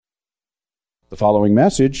The following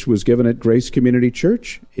message was given at Grace Community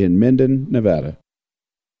Church in Minden, Nevada.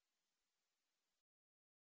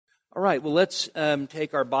 All right, well, let's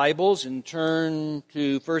take our Bibles and turn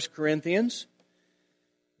to 1 Corinthians.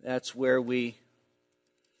 That's where we're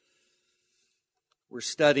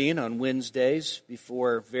studying on Wednesdays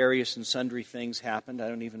before various and sundry things happened. I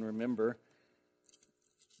don't even remember.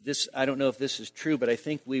 I don't know if this is true, but I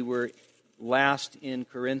think we were last in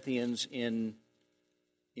Corinthians in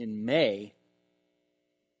May.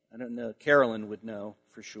 I don't know. Carolyn would know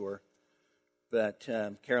for sure. But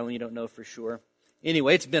Carolyn, you don't know for sure.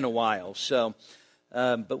 Anyway, it's been a while. So,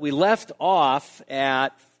 but we left off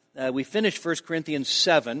at, we finished 1 Corinthians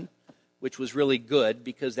 7, which was really good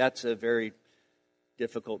because that's a very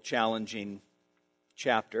difficult, challenging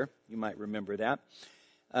chapter. You might remember that.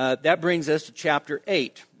 That brings us to chapter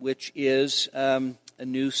 8, which is a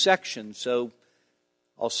new section. So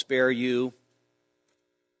I'll spare you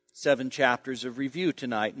 7 chapters of review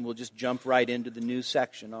tonight, and we'll just jump right into the new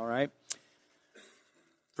section, all right?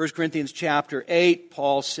 1 Corinthians chapter 8,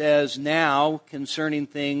 Paul says, "Now, concerning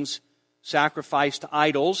things sacrificed to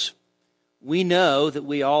idols, we know that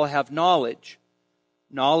we all have knowledge.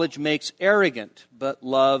 Knowledge makes arrogant, but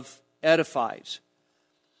love edifies.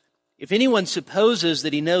 If anyone supposes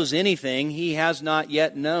that he knows anything, he has not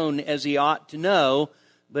yet known as he ought to know,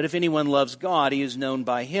 but if anyone loves God, he is known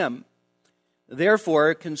by him.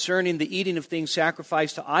 Therefore, concerning the eating of things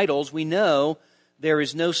sacrificed to idols, we know there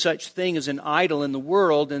is no such thing as an idol in the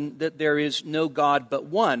world, and that there is no God but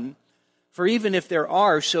one. For even if there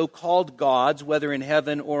are so-called gods, whether in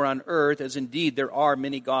heaven or on earth, as indeed there are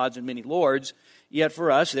many gods and many lords, yet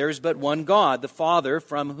for us there is but one God, the Father,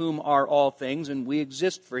 from whom are all things, and we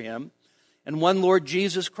exist for him, and one Lord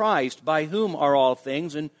Jesus Christ, by whom are all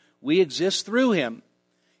things, and we exist through him.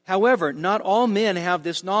 However, not all men have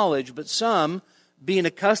this knowledge, but some, being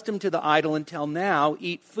accustomed to the idol until now,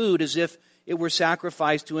 eat food as if it were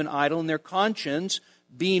sacrificed to an idol, and their conscience,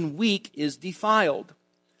 being weak, is defiled.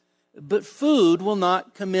 But food will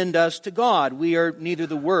not commend us to God. We are neither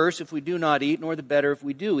the worse if we do not eat, nor the better if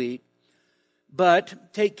we do eat.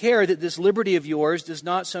 But take care that this liberty of yours does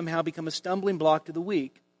not somehow become a stumbling block to the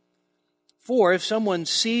weak. For if someone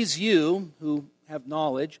sees you, who have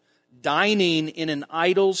knowledge, dining in an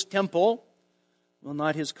idol's temple, will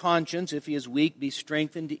not his conscience, if he is weak, be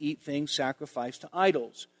strengthened to eat things sacrificed to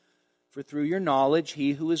idols? For through your knowledge,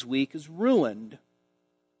 he who is weak is ruined,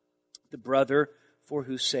 the brother for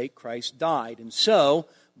whose sake Christ died. And so,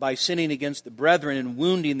 by sinning against the brethren and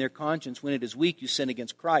wounding their conscience when it is weak, you sin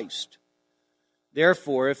against Christ.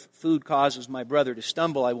 Therefore, if food causes my brother to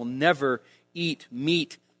stumble, I will never eat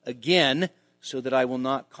meat again, so that I will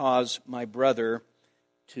not cause my brother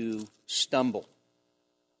to stumble."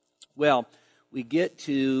 Well, we get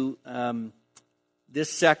to this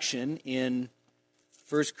section in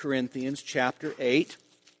 1 Corinthians chapter 8,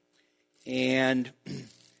 and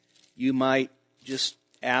you might just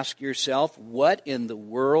ask yourself, what in the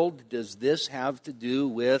world does this have to do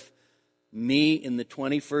with me in the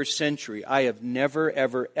 21st century? I have never,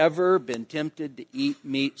 ever, ever been tempted to eat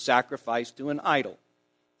meat sacrificed to an idol.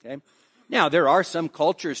 Okay? Now, there are some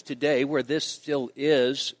cultures today where this still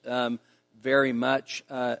is very much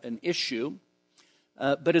an issue.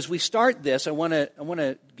 But as we start this, I want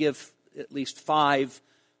to give at least 5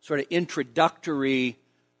 sort of introductory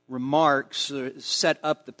remarks, set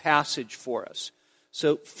up the passage for us.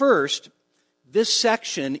 So first, this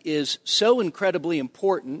section is so incredibly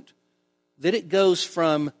important that it goes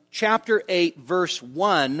from chapter 8, verse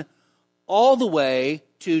 1, all the way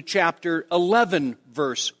to chapter 11,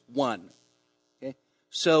 verse 1. Okay?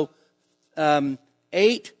 So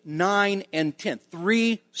 8, 9, and 10,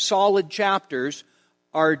 3 solid chapters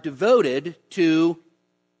are devoted to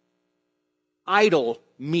idol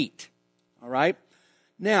meat. All right?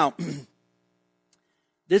 Now,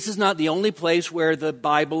 this is not the only place where the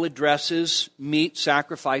Bible addresses meat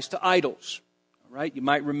sacrificed to idols. All right? You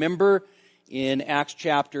might remember in Acts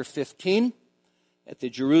chapter 15 at the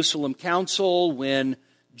Jerusalem Council when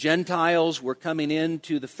Gentiles were coming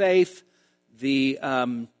into the faith, the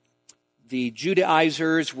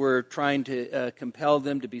Judaizers were trying to compel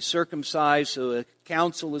them to be circumcised, so a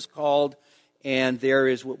council is called, and there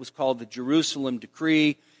is what was called the Jerusalem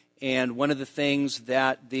Decree, and one of the things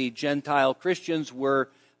that the Gentile Christians were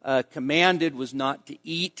commanded was not to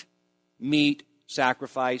eat meat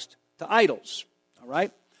sacrificed to idols. All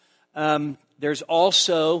right? There's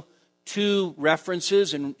also 2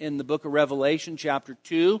 references in the book of Revelation, chapter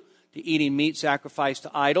 2, to eating meat sacrificed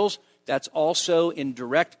to idols. That's also in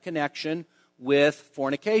direct connection with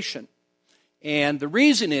fornication. And the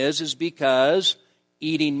reason is because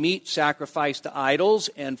eating meat sacrificed to idols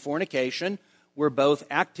and fornication were both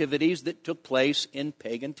activities that took place in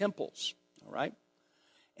pagan temples. All right?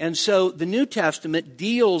 And so the New Testament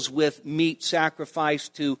deals with meat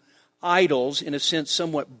sacrificed to idols, in a sense,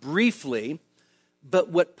 somewhat briefly. But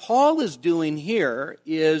what Paul is doing here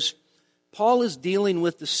is Paul is dealing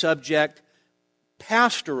with the subject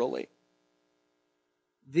pastorally.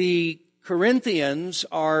 The Corinthians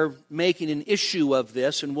are making an issue of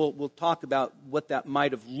this, and we'll talk about what that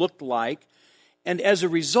might have looked like. And as a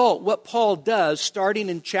result, what Paul does, starting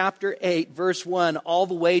in chapter 8, verse 1, all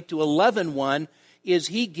the way to 11:1, is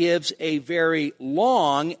he gives a very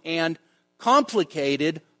long and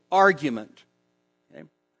complicated argument. Okay?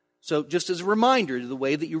 So just as a reminder, the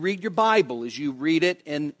way that you read your Bible, as you read it,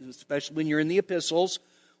 and especially when you're in the epistles,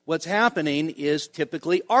 what's happening is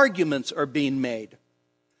typically arguments are being made.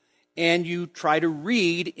 And you try to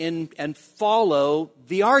read and follow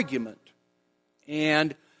the argument.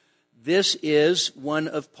 And this is one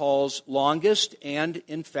of Paul's longest and,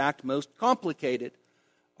 in fact, most complicated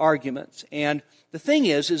arguments. And the thing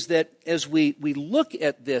is that as we look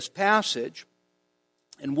at this passage,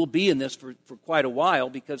 and we'll be in this for quite a while,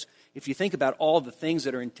 because if you think about all the things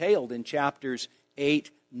that are entailed in chapters 8,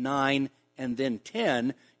 9, and then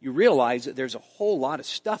 10, you realize that there's a whole lot of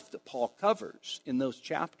stuff that Paul covers in those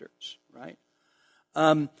chapters, right?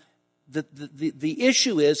 The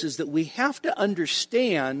issue is that we have to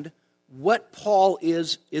understand what Paul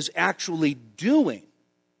is actually doing.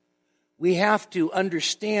 We have to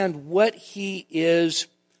understand what he is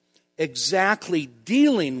exactly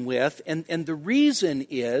dealing with, and the reason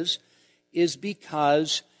is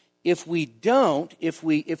because if we don't, if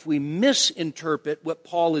we misinterpret what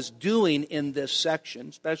Paul is doing in this section,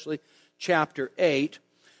 especially chapter 8,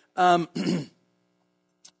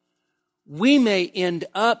 we may end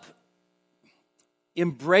up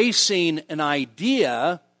embracing an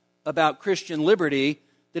idea about Christian liberty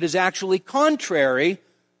that is actually contrary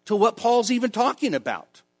to what Paul's even talking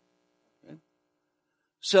about. Okay?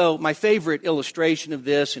 So my favorite illustration of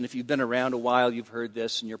this, and if you've been around a while, you've heard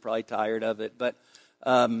this and you're probably tired of it, but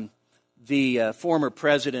the former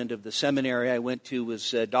president of the seminary I went to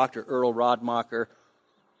was Dr. Earl Rodmacher.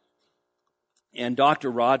 And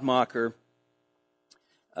Dr. Rodmacher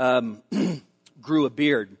grew a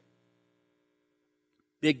beard.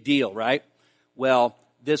 Big deal, right? Well,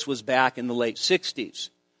 this was back in the late 60s.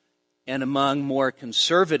 And among more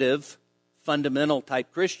conservative, fundamental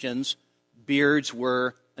type Christians, beards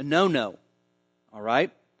were a no-no. All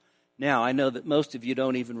right? Now, I know that most of you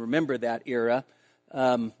don't even remember that era,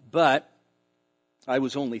 but I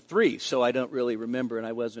was only 3, so I don't really remember, and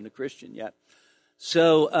I wasn't a Christian yet.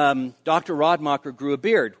 So Dr. Rodmacher grew a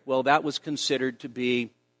beard. Well, that was considered to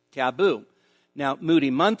be taboo. Now,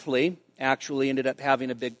 Moody Monthly actually ended up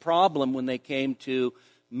having a big problem when they came to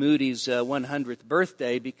Moody's 100th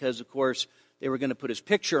birthday, because, of course, they were going to put his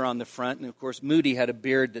picture on the front, and, of course, Moody had a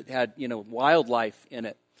beard that had, wildlife in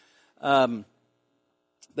it.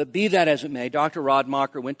 But be that as it may, Dr.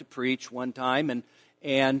 Rodmacher went to preach one time,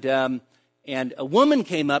 and a woman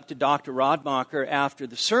came up to Dr. Rodmacher after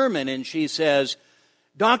the sermon, and she says,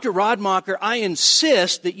 "Dr. Rodmacher, I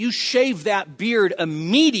insist that you shave that beard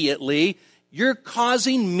immediately. You're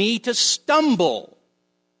causing me to stumble."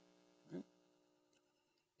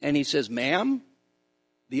 And he says, "Ma'am,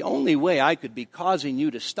 the only way I could be causing you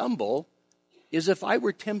to stumble is if I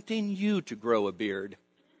were tempting you to grow a beard."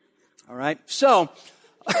 All right? So,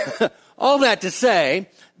 all that to say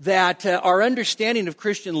that our understanding of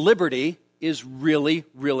Christian liberty is really,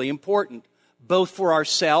 really important, both for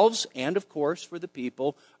ourselves and, of course, for the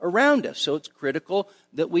people around us. So it's critical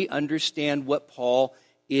that we understand what Paul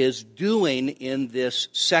is doing in this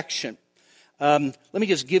section. Let me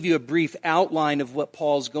just give you a brief outline of what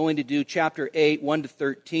Paul's going to do. Chapter 8, 1 to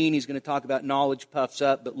 13, he's going to talk about knowledge puffs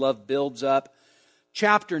up, but love builds up.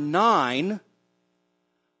 Chapter 9,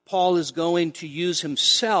 Paul is going to use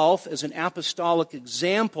himself as an apostolic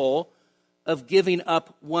example of giving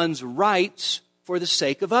up one's rights for the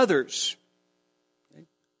sake of others. Okay?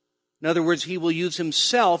 In other words, he will use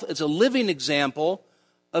himself as a living example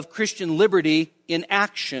of Christian liberty in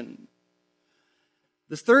action.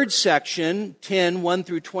 The third section, 10, 1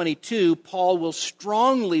 through 22, Paul will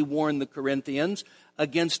strongly warn the Corinthians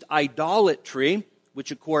against idolatry,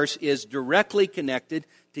 which of course is directly connected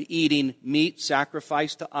to eating meat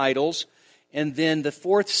sacrificed to idols. And then the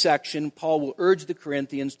fourth section, Paul will urge the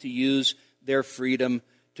Corinthians to use their freedom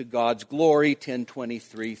to God's glory,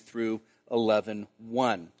 10:23 through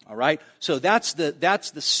 11:1. All right? So that's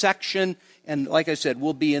the section, and like I said,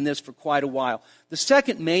 we'll be in this for quite a while. The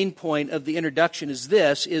second main point of the introduction is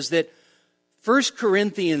this, is that 1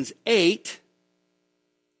 Corinthians 8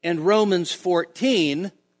 and Romans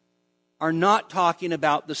 14 are not talking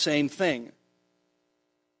about the same thing.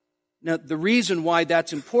 Now, the reason why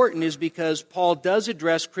that's important is because Paul does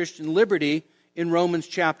address Christian liberty in Romans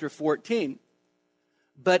chapter 14.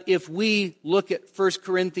 But if we look at 1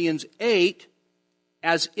 Corinthians 8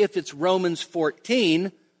 as if it's Romans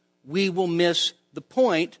 14, we will miss the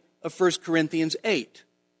point of 1 Corinthians 8.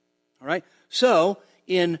 All right? So,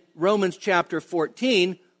 in Romans chapter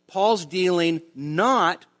 14, Paul's dealing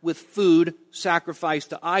not with food sacrificed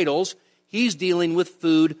to idols. He's dealing with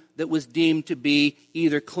food that was deemed to be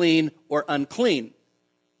either clean or unclean.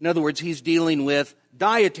 In other words, he's dealing with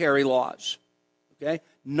dietary laws. Okay?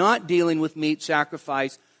 Not dealing with meat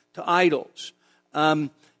sacrificed to idols.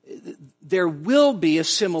 There will be a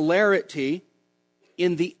similarity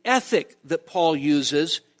in the ethic that Paul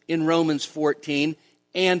uses in Romans 14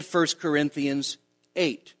 and 1 Corinthians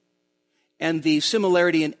 8. And the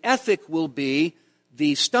similarity in ethic will be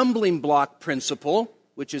the stumbling block principle,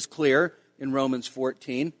 which is clear in Romans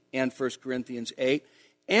 14 and 1 Corinthians 8,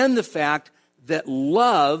 and the fact that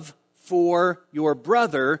love for your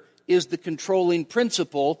brother is the controlling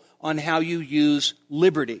principle on how you use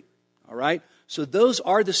liberty. All right? So those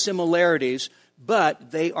are the similarities, but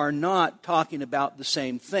they are not talking about the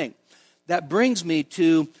same thing. That brings me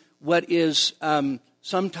to what is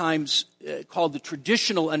sometimes called the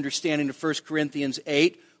traditional understanding of 1 Corinthians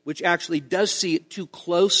 8, which actually does see it too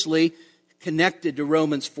closely connected to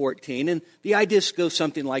Romans 14. And the idea goes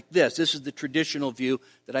something like this. This is the traditional view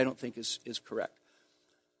that I don't think is correct.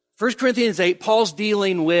 1 Corinthians 8, Paul's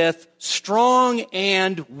dealing with strong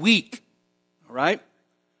and weak. All right?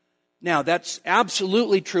 Now, that's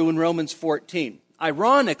absolutely true in Romans 14.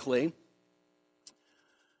 Ironically,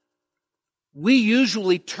 we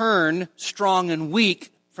usually turn strong and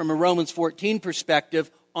weak from a Romans 14 perspective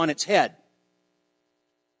on its head.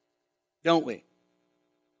 Don't we?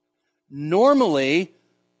 Normally,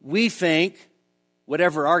 we think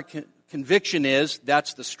whatever our conviction is,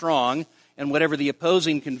 that's the strong, and whatever the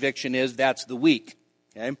opposing conviction is, that's the weak.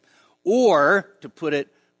 Okay? Or, to put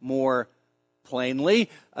it more plainly,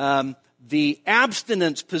 the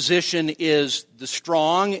abstinence position is the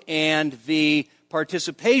strong, and the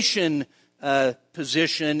participation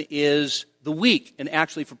position is the weak. And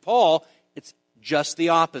actually, for Paul, it's just the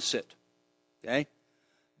opposite. Okay?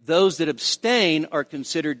 Those that abstain are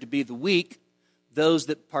considered to be the weak. Those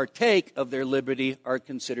that partake of their liberty are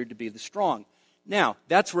considered to be the strong. Now,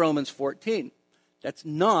 that's Romans 14. That's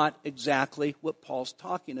not exactly what Paul's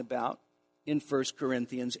talking about in 1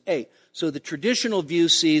 Corinthians 8. So the traditional view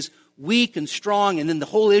sees weak and strong, and then the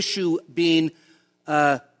whole issue being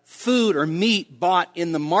food or meat bought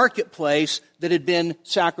in the marketplace that had been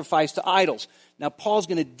sacrificed to idols. Now, Paul's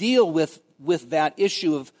going to deal with that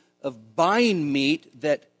issue of buying meat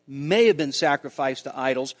that may have been sacrificed to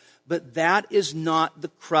idols, but that is not the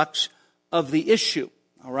crux of the issue.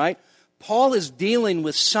 All right? Paul is dealing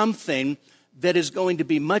with something that is going to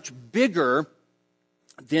be much bigger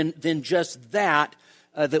than just that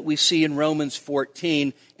we see in Romans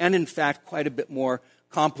 14, and in fact quite a bit more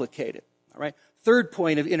complicated. All right? Third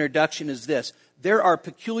point of introduction is this: there are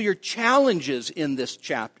peculiar challenges in this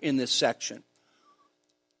section.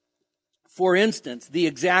 For instance, the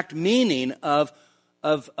exact meaning of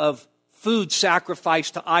food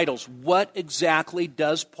sacrificed to idols. What exactly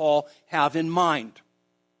does Paul have in mind?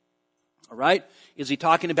 All right? Is he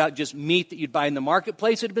talking about just meat that you'd buy in the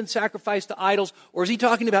marketplace that had been sacrificed to idols? Or is he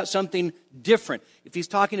talking about something different? If he's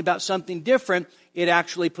talking about something different, it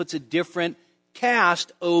actually puts a different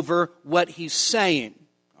cast over what he's saying.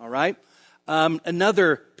 All right?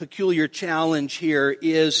 Another peculiar challenge here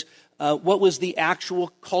is what was the actual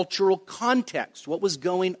cultural context? What was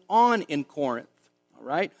going on in Corinth? All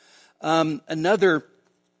right? Another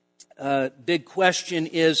big question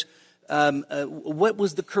is, what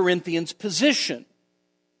was the Corinthians' position?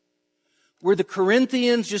 Were the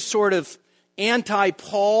Corinthians just sort of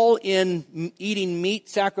anti-Paul in eating meat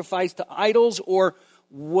sacrificed to idols, or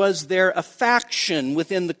was there a faction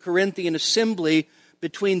within the Corinthian assembly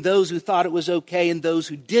between those who thought it was okay and those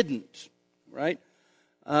who didn't? Right?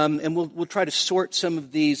 And we'll try to sort some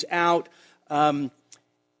of these out.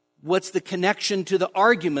 What's the connection to the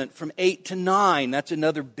argument from 8 to 9? That's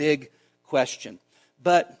another big question.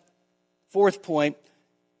 But fourth point,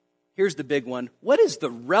 here's the big one. What is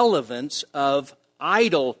the relevance of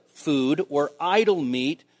idol food or idol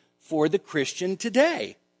meat for the Christian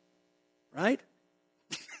today? Right?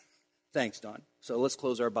 Thanks, Don. So let's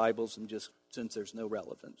close our Bibles and just, since there's no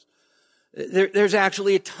relevance. There's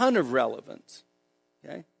actually a ton of relevance.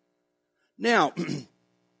 Okay? Now,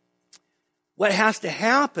 what has to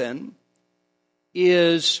happen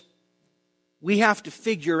is we have to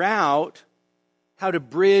figure out how to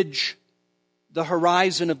bridge the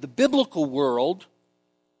horizon of the biblical world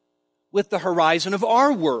with the horizon of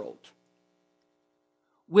our world,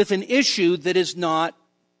 with an issue that is not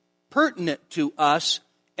pertinent to us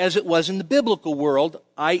as it was in the biblical world,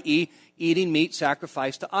 i.e., eating meat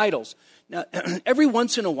sacrificed to idols. Now, every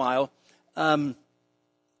once in a while,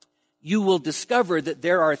 you will discover that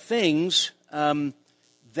there are things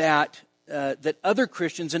that other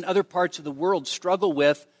Christians in other parts of the world struggle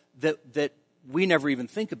with that we never even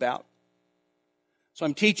think about. So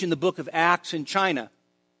I'm teaching the book of Acts in China,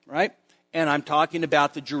 right? And I'm talking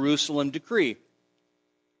about the Jerusalem decree.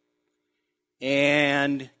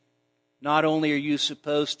 And not only are you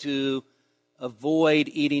supposed to avoid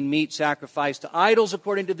eating meat sacrificed to idols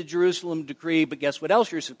according to the Jerusalem decree, but guess what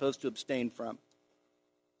else you're supposed to abstain from?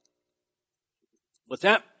 What's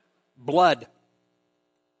that? Blood.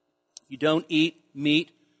 You don't eat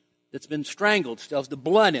meat that's been strangled. Still has the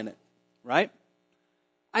blood in it, right?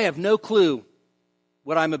 I have no clue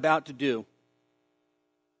what I'm about to do,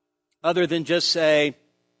 other than just say,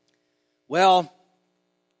 well,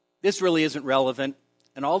 this really isn't relevant.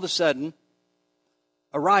 And all of a sudden,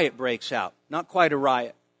 a riot breaks out. Not quite a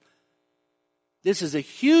riot. This is a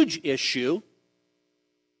huge issue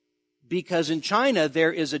because in China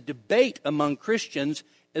there is a debate among Christians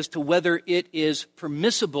as to whether it is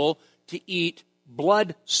permissible to eat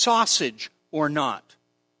blood sausage or not.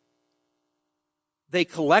 They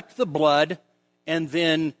collect the blood and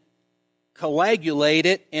then coagulate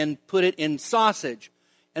it and put it in sausage.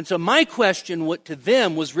 And so my question to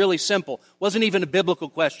them was really simple. It wasn't even a biblical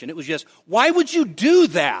question. It was just, why would you do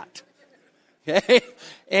that? Okay?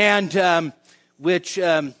 And which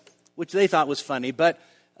they thought was funny. But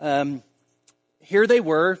here they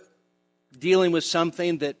were dealing with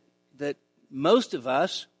something that most of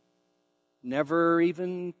us never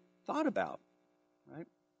even thought about. Right?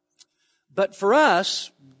 But for us,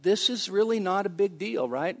 this is really not a big deal,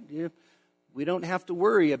 right? We don't have to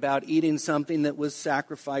worry about eating something that was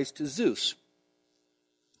sacrificed to Zeus.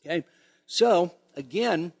 Okay? So,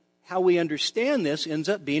 again, how we understand this ends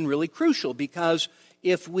up being really crucial because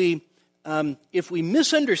if we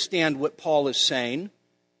misunderstand what Paul is saying,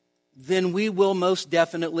 then we will most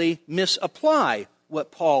definitely misapply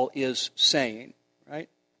what Paul is saying, right?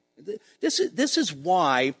 This is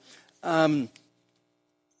why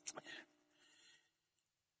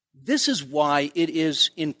it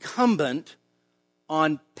is incumbent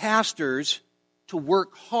on pastors to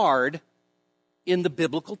work hard in the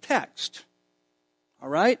biblical text. All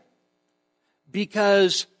right?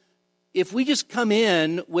 Because if we just come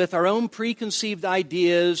in with our own preconceived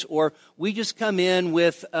ideas, or we just come in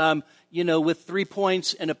with, with 3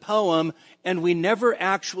 points and a poem, and we never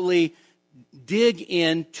actually dig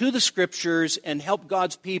into the Scriptures and help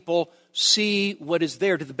God's people see what is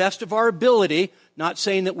there to the best of our ability, not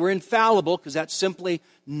saying that we're infallible, because that's simply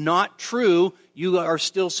not true. You are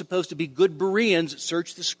still supposed to be good Bereans that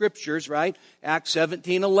search the Scriptures, right? Acts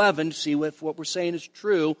 17:11, see if what we're saying is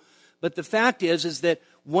true. But the fact is that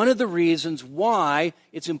one of the reasons why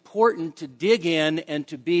it's important to dig in and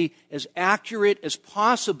to be as accurate as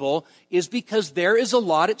possible is because there is a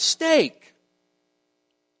lot at stake.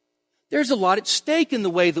 There's a lot at stake in the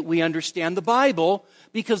way that we understand the Bible,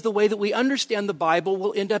 because the way that we understand the Bible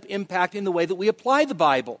will end up impacting the way that we apply the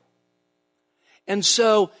Bible. And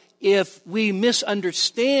so, if we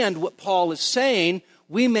misunderstand what Paul is saying,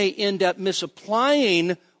 we may end up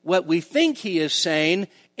misapplying what we think he is saying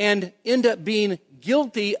and end up being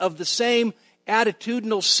guilty of the same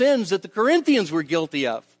attitudinal sins that the Corinthians were guilty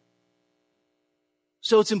of.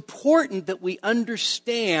 So it's important that we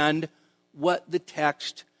understand what the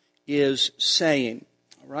text is saying.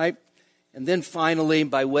 All right? And then finally,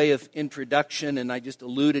 by way of introduction, and I just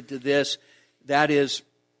alluded to this, that is,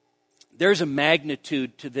 there's a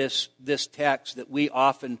magnitude to this text that we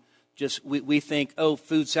often we think, oh,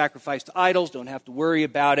 food sacrificed to idols, don't have to worry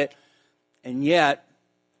about it. And yet,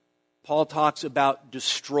 Paul talks about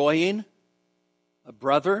destroying a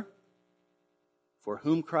brother for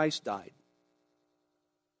whom Christ died.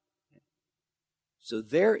 So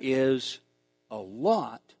there is a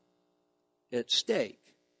lot at stake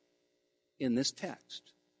in this text.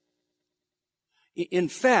 In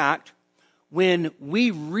fact, when we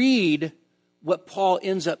read what Paul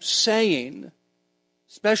ends up saying,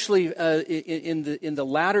 especially in the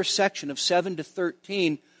latter section of 7 to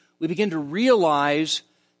 13, we begin to realize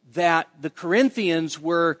that the Corinthians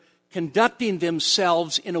were conducting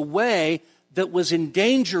themselves in a way that was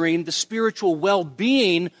endangering the spiritual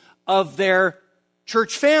well-being of their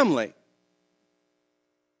church family.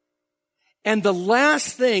 And the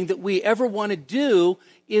last thing that we ever want to do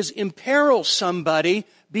is imperil somebody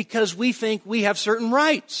because we think we have certain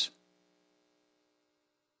rights.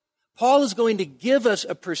 Paul is going to give us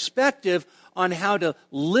a perspective on how to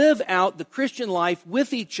live out the Christian life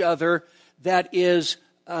with each other that is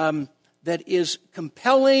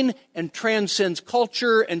compelling and transcends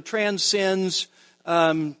culture and transcends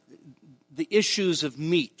the issues of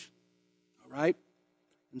meat. All right?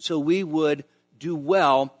 And so we would do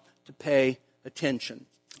well to pay attention.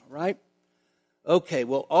 All right? Okay,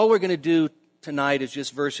 well, all we're going to do tonight is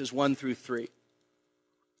just verses 1 through 3.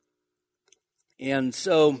 And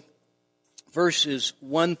so, verses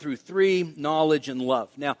 1 through 3, knowledge and love.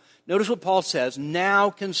 Now, notice what Paul says, now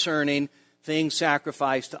concerning things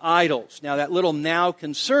sacrificed to idols. Now, that little now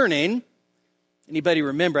concerning, anybody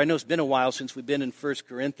remember? I know it's been a while since we've been in 1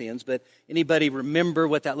 Corinthians, but anybody remember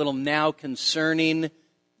what that little now concerning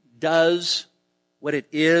does? What it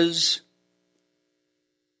is?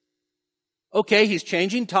 Okay, he's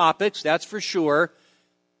changing topics, that's for sure.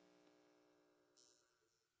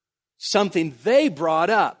 Something they brought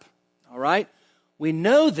up, all right? We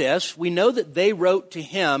know this. We know that they wrote to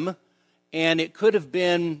him, and it could have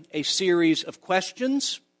been a series of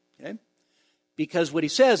questions, okay? Because what he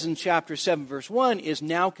says in chapter 7, verse 1 is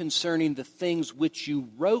now concerning the things which you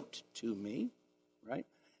wrote to me, right?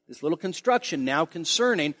 This little construction, now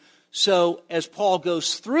concerning. So as Paul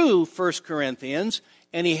goes through 1 Corinthians,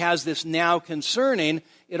 and he has this now concerning,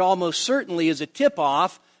 it almost certainly is a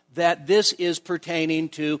tip-off that this is pertaining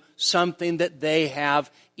to something that they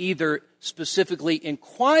have either specifically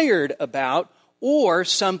inquired about or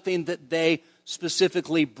something that they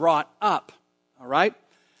specifically brought up. All right?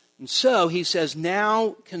 And so he says,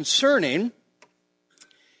 now concerning,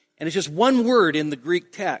 and it's just one word in the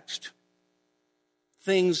Greek text.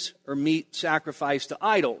 Things or meat sacrificed to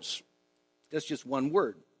idols. That's just one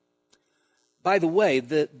word. By the way,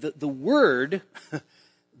 the word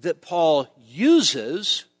that Paul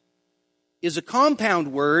uses is a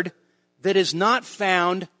compound word that is not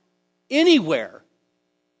found anywhere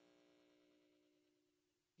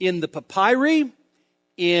in the papyri,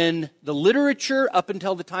 in the literature up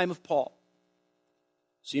until the time of Paul.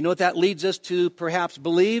 So you know what that leads us to perhaps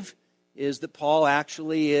believe? Is that Paul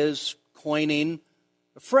actually is coining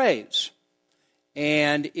a phrase.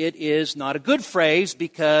 And it is not a good phrase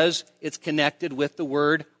because it's connected with the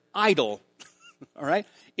word idol. All right?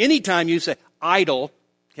 Anytime you say idol,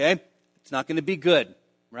 okay, it's not going to be good,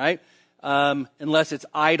 right? Unless it's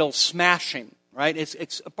idol smashing, right?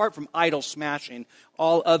 It's apart from idol smashing,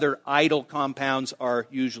 all other idol compounds are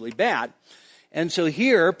usually bad. And so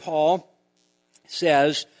here Paul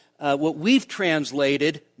says what we've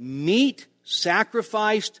translated, meat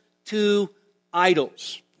sacrificed to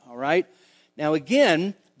idols, all right? Now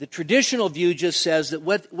again, the traditional view just says that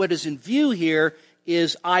what is in view here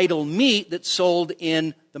is idol meat that's sold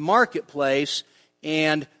in the marketplace,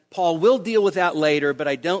 and Paul will deal with that later, but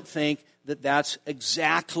I don't think that that's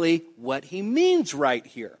exactly what he means right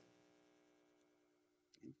here.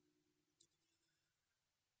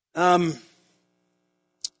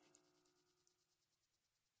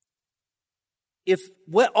 If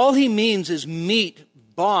what all he means is meat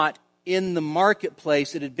bought in the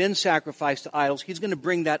marketplace that had been sacrificed to idols, he's going to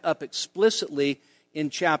bring that up explicitly in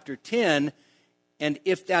chapter 10. And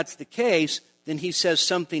if that's the case, then he says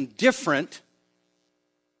something different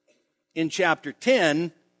in chapter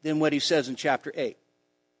 10 than what he says in chapter 8.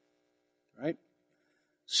 Right?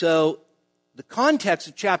 So the context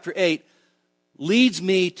of chapter 8 leads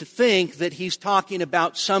me to think that he's talking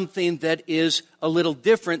about something that is a little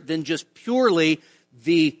different than just purely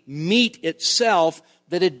the meat itself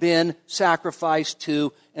that had been sacrificed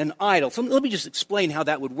to an idol. So let me just explain how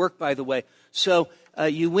that would work, by the way. So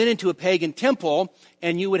you went into a pagan temple,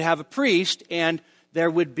 and you would have a priest, and there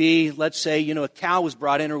would be, let's say, a cow was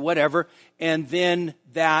brought in or whatever, and then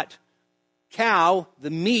that cow, the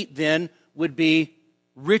meat then, would be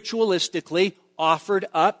ritualistically offered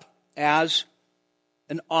up as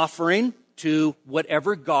an offering to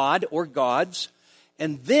whatever god or gods,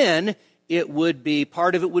 and then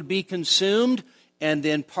part of it would be consumed, and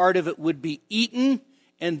then part of it would be eaten,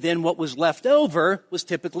 and then what was left over was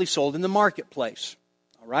typically sold in the marketplace.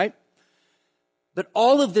 All right? But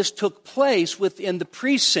all of this took place within the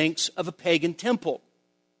precincts of a pagan temple.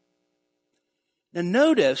 Now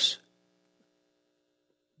notice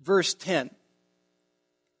verse 10.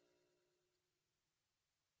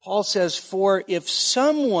 Paul says, "For if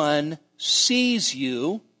someone sees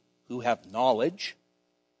you, who have knowledge,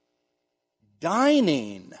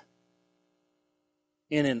 dining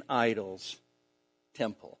in an idol's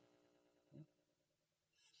temple."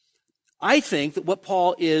 I think that what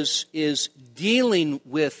Paul is dealing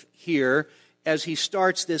with here as he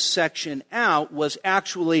starts this section out was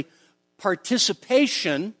actually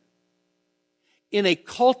participation in a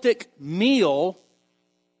cultic meal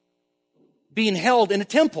being held in a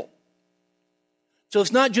temple. So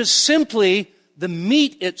it's not just simply the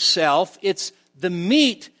meat itself, it's the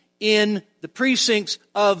meat in the precincts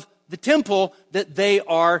of the temple that they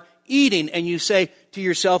are eating. And you say to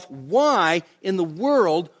yourself, why in the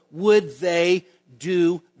world would they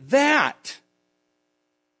do that?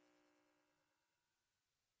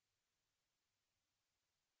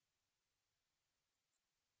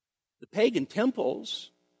 The pagan temples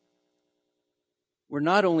were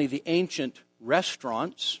not only the ancient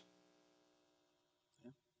restaurants,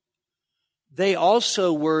 they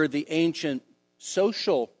also were the ancient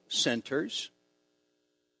social centers.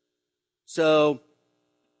 So,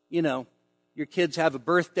 your kids have a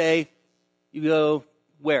birthday, you go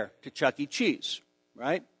where? To Chuck E. Cheese,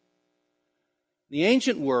 right? In the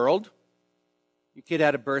ancient world, your kid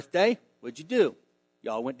had a birthday, what'd you do?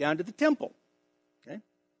 Y'all went down to the temple, okay?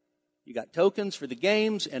 You got tokens for the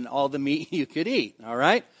games and all the meat you could eat, all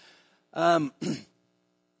right?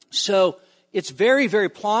 So it's very, very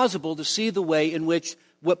plausible to see the way in which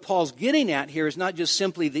what Paul's getting at here is not just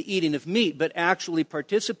simply the eating of meat, but actually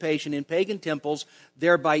participation in pagan temples,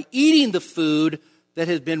 thereby eating the food that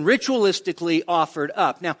has been ritualistically offered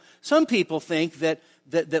up. Now, some people think that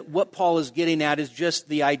what Paul is getting at is just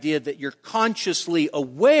the idea that you're consciously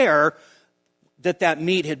aware that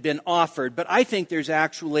meat had been offered. But I think there's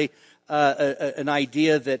actually an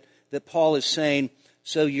idea that Paul is saying,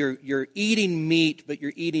 so you're eating meat, but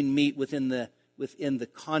you're eating meat within the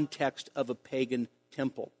context of a pagan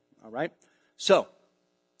temple. All right? So,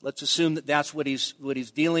 let's assume that that's what he's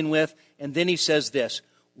dealing with. And then he says this,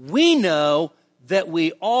 we know that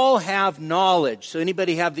we all have knowledge. So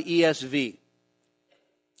anybody have the ESV?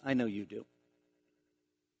 I know you do.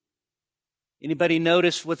 Anybody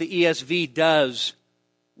notice what the ESV does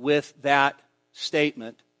with that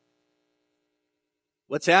statement?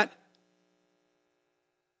 What's that?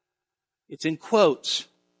 It's in quotes.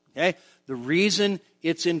 Okay? The reason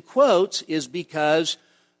it's in quotes is because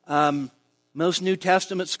most New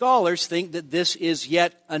Testament scholars think that this is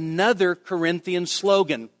yet another Corinthian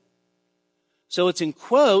slogan. So it's in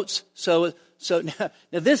quotes. So now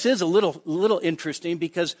this is a little interesting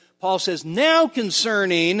because Paul says, now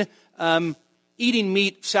concerning eating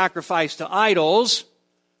meat sacrificed to idols,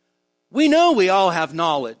 we know we all have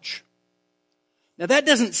knowledge. Now that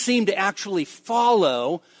doesn't seem to actually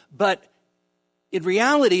follow, but in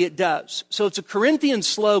reality it does. So it's a Corinthian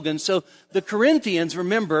slogan. So the Corinthians,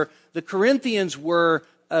 remember, the Corinthians were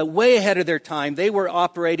way ahead of their time. They were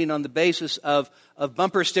operating on the basis of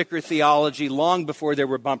bumper sticker theology long before there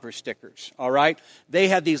were bumper stickers, all right? They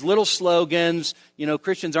had these little slogans,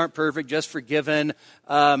 Christians aren't perfect, just forgiven,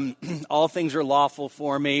 all things are lawful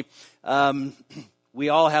for me, we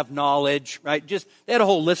all have knowledge, right? They had a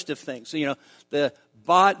whole list of things. So,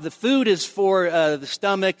 the food is for the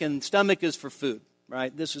stomach and stomach is for food,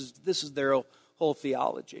 right? This is their whole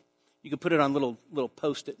theology. You can put it on little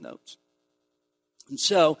Post-it notes. And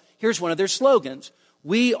so, here's one of their slogans.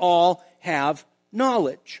 We all have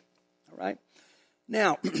knowledge. All right?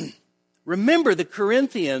 Now, remember the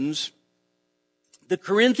Corinthians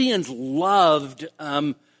loved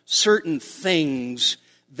certain things.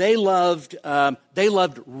 They loved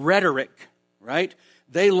rhetoric, right?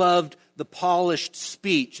 They loved the polished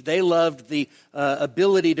speech. They loved the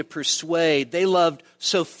ability to persuade. They loved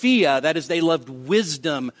Sophia, that is, they loved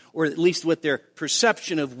wisdom, or at least what their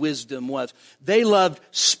perception of wisdom was. They loved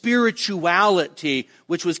spirituality,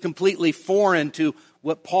 which was completely foreign to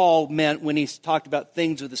what Paul meant when he talked about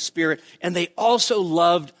things of the Spirit. And they also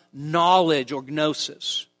loved knowledge, or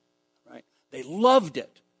gnosis, right? They loved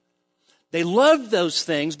it. They loved those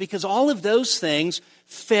things because all of those things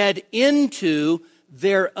fed into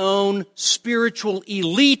their own spiritual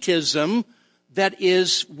elitism that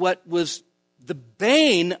is what was the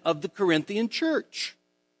bane of the Corinthian church.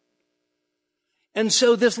 And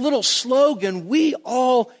so this little slogan, we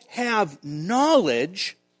all have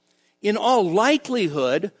knowledge, in all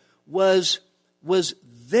likelihood was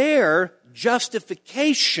their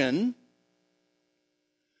justification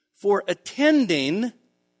for attending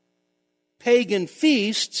pagan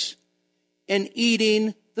feasts and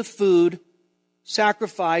eating the food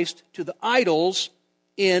sacrificed to the idols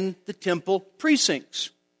in the temple precincts.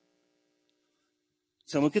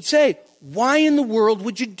 Someone could say, why in the world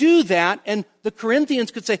would you do that? And the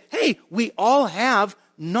Corinthians could say, hey, we all have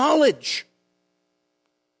knowledge.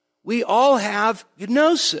 We all have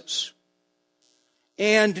gnosis.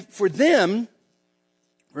 And for them,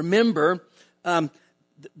 remember,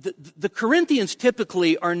 the Corinthians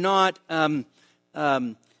typically are not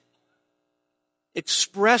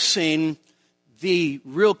expressing the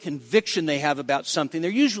real conviction they have about something.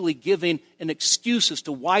 They're usually giving an excuse as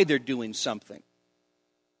to why they're doing something.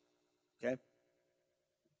 Okay?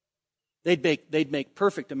 They'd make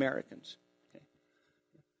perfect Americans. Okay?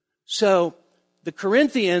 So the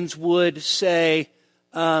Corinthians would say,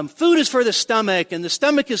 food is for the stomach, and the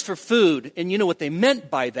stomach is for food. And you know what they meant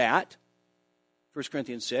by that? 1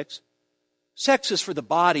 Corinthians 6. Sex is for the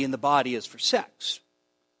body, and the body is for sex.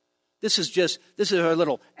 This is our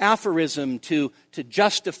little aphorism to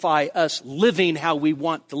justify us living how we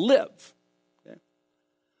want to live. Okay?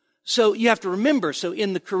 So you have to remember, so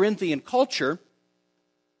in the Corinthian culture,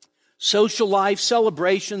 social life,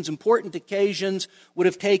 celebrations, important occasions would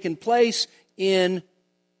have taken place in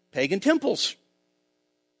pagan temples.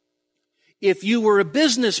 If you were a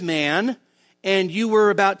businessman and you were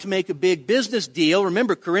about to make a big business deal,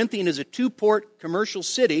 remember Corinthian is a two-port commercial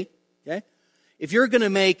city, okay? If you're going to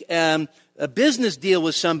make a business deal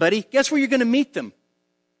with somebody, guess where you're going to meet them?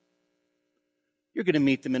 You're going to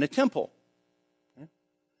meet them in a temple. Okay?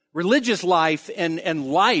 Religious life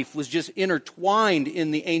and life was just intertwined in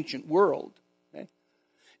the ancient world. Okay?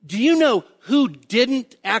 Do you know who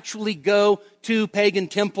didn't actually go to pagan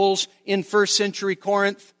temples in first century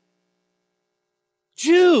Corinth?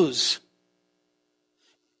 Jews.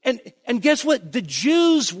 And guess what? The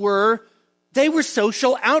Jews were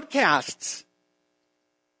social outcasts.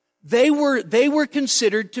 They were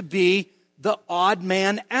considered to be the odd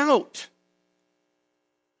man out.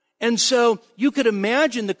 And so you could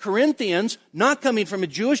imagine the Corinthians not coming from a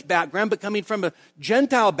Jewish background, but coming from a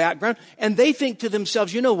Gentile background, and they think to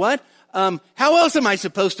themselves, you know what? How else am I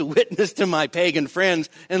supposed to witness to my pagan friends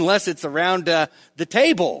unless it's around the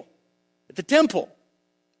table at the temple?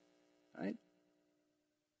 Right?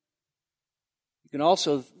 You can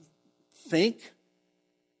also think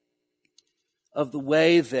of the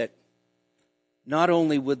way that not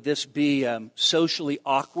only would this be socially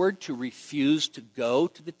awkward to refuse to go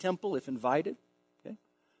to the temple if invited. Okay?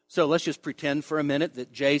 So let's just pretend for a minute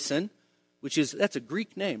that Jason, that's a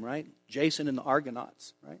Greek name, right? Jason and the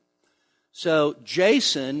Argonauts, right? So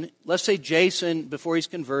Jason, let's say Jason, before he's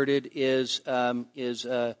converted, is a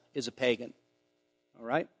pagan, all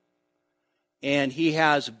right? And he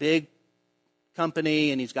has a big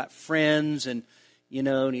company, and he's got friends, and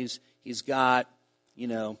he's got,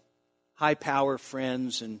 high power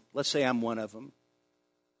friends, and let's say I'm one of them,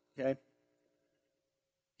 okay?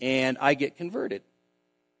 And I get converted.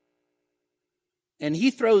 And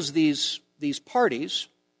he throws these parties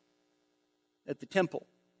at the temple.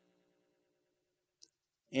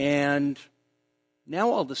 And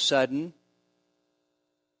now all of a sudden,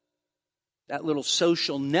 that little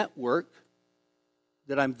social network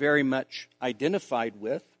that I'm very much identified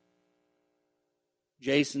with,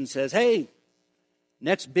 Jason says, hey,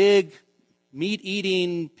 next big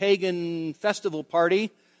meat-eating pagan festival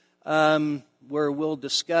party where we'll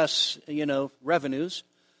discuss, revenues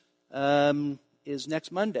is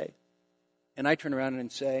next Monday. And I turn around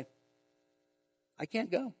and say, I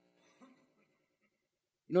can't go.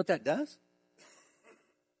 You know what that does?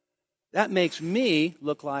 That makes me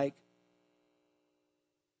look like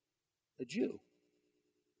a Jew.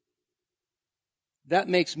 That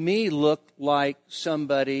makes me look like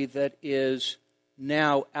somebody that is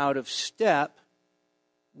now out of step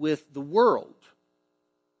with the world.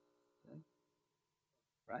 Okay?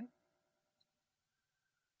 Right?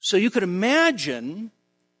 So you could imagine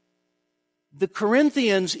the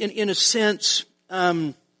Corinthians, in a sense,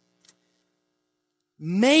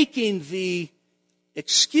 making the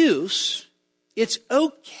excuse, it's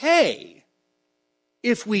okay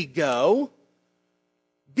if we go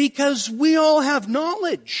because we all have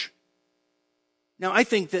knowledge. Now, I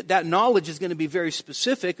think that knowledge is going to be very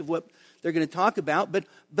specific of what they're going to talk about,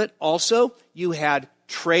 but also you had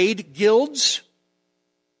trade guilds.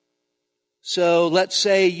 So let's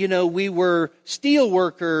say, we were steel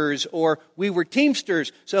workers or we were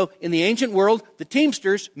teamsters. So in the ancient world, the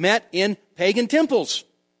teamsters met in pagan temples.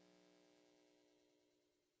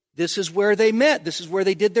 This is where they met. This is where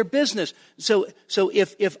they did their business. So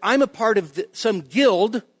if I'm a part of some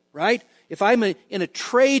guild, right? If I'm in a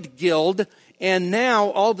trade guild, and now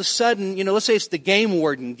all of a sudden, let's say it's the Game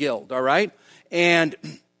Warden Guild, all right? And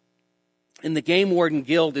the Game Warden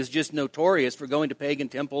Guild is just notorious for going to pagan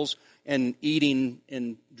temples and eating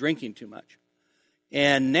and drinking too much.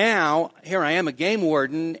 And now, here I am, a game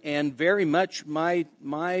warden, and very much my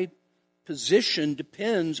position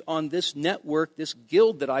depends on this network, this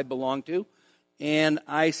guild that I belong to, and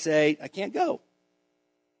I say, I can't go.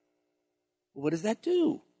 What does that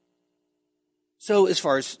do? So as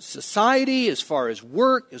far as society, as far as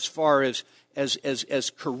work, as far as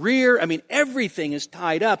career, I mean, everything is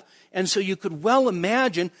tied up. And so you could well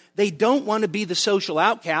imagine they don't want to be the social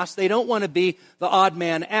outcast. They don't want to be the odd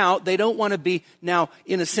man out. They don't want to be now,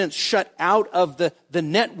 in a sense, shut out of the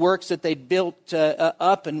networks that they built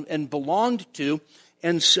up and belonged to.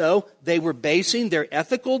 And so they were basing their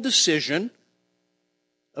ethical decision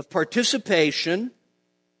of participation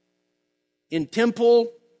in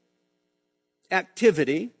temple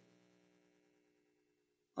activity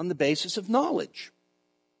on the basis of knowledge.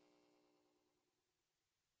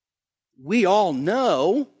 We all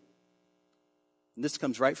know, and this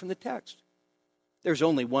comes right from the text, there's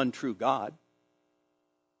only one true God.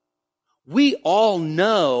 We all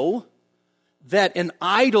know that an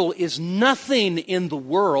idol is nothing in the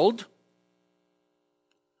world.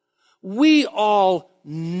 We all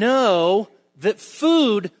know that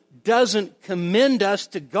food doesn't commend us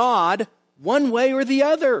to God one way or the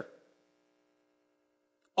other.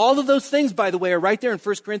 All of those things, by the way, are right there in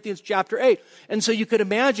 1 Corinthians chapter 8. And so you could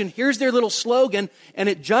imagine, here's their little slogan, and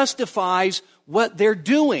it justifies what they're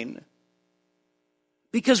doing.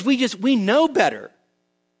 Because we know better.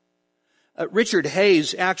 Richard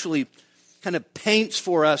Hayes actually kind of paints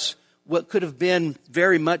for us what could have been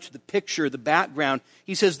very much the picture, the background.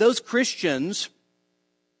 He says, those Christians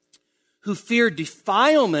who fear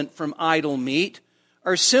defilement from idol meat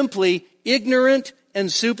are simply ignorant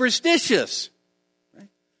and superstitious. Right?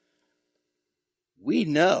 We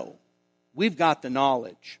know. We've got the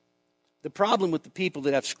knowledge. The problem with the people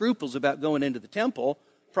that have scruples about going into the temple,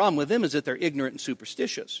 the problem with them is that they're ignorant and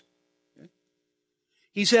superstitious. Okay?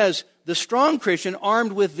 He says, the strong Christian,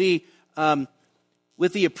 armed with the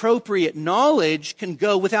appropriate knowledge, can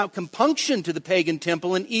go without compunction to the pagan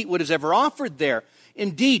temple and eat what is ever offered there.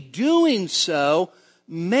 Indeed, doing so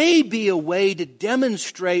may be a way to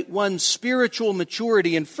demonstrate one's spiritual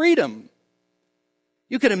maturity and freedom.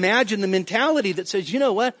 You can imagine the mentality that says, you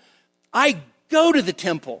know what? I go to the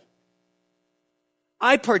temple.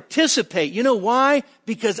 I participate. You know why?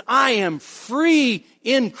 Because I am free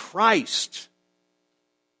in Christ.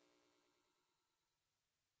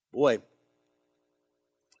 Boy,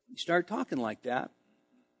 you start talking like that,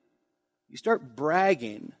 you start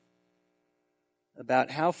bragging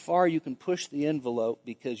about how far you can push the envelope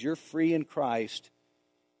because you're free in Christ,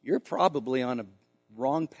 you're probably on a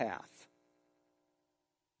wrong path.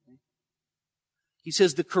 He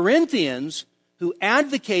says the Corinthians who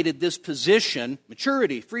advocated this position,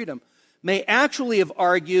 maturity, freedom, may actually have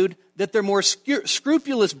argued that their more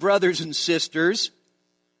scrupulous brothers and sisters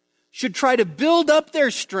should try to build up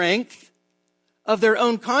their strength of their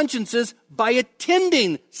own consciences by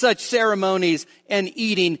attending such ceremonies and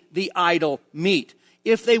eating the idol meat.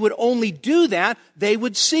 If they would only do that, they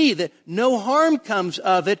would see that no harm comes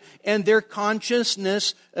of it, and their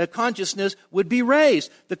consciousness would be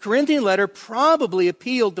raised. The Corinthian letter probably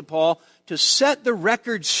appealed to Paul to set the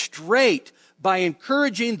record straight by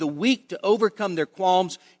encouraging the weak to overcome their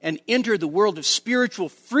qualms and enter the world of spiritual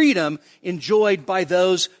freedom enjoyed by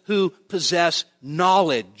those who possess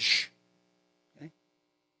knowledge. Okay?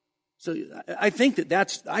 So I think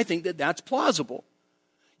that's plausible.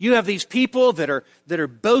 You have these people that are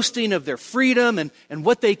boasting of their freedom and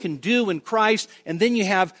what they can do in Christ, and then you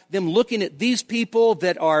have them looking at these people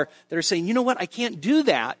that are saying, you know what, I can't do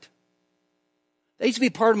that. That used to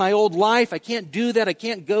be part of my old life. I can't do that. I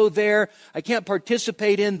can't go there. I can't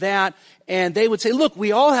participate in that. And they would say, look,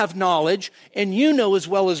 we all have knowledge, and you know as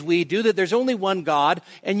well as we do that there's only one God,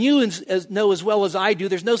 and you know as well as I do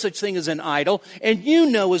there's no such thing as an idol, and you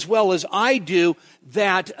know as well as I do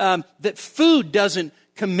that food doesn't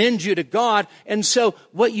commend you to God. And so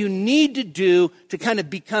what you need to do to kind of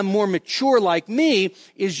become more mature like me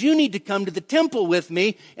is you need to come to the temple with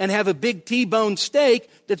me and have a big T-bone steak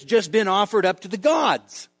that's just been offered up to the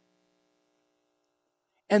gods.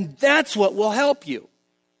 And that's what will help you.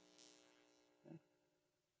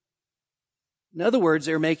 In other words,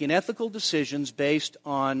 they're making ethical decisions based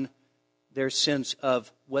on their sense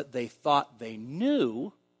of what they thought they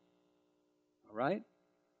knew. All right?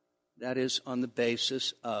 That is on the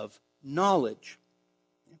basis of knowledge.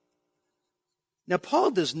 Now, Paul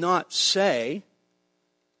does not say,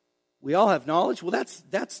 we all have knowledge. Well,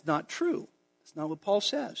 that's not true. That's not what Paul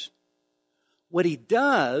says. What he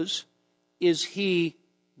does is he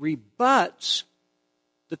rebuts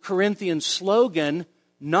the Corinthian slogan,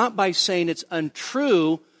 not by saying it's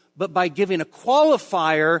untrue, but by giving a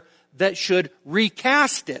qualifier that should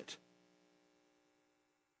recast it.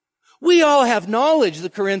 We all have knowledge, the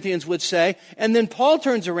Corinthians would say. And then Paul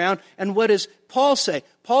turns around, and what does Paul say?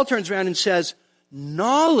 Paul turns around and says,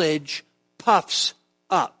 knowledge puffs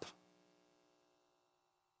up.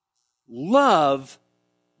 love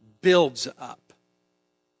builds up.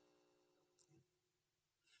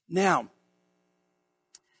 Now,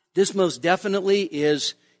 this most definitely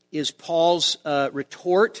is Paul's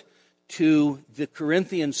retort to the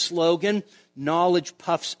Corinthian slogan, knowledge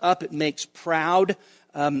puffs up, it makes proud.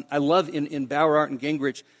 I love in Bauer, Art, and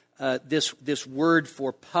Gingrich, this word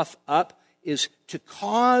for puff up is to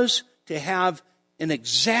cause to have an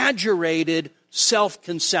exaggerated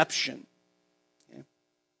self-conception. Okay?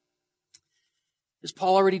 Has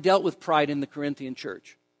Paul already dealt with pride in the Corinthian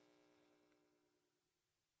church?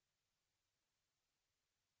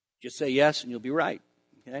 Just say yes and you'll be right.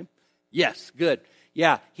 Okay? Yes, good.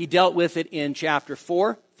 Yeah, he dealt with it in chapter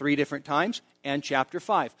 4, 3 different times, and chapter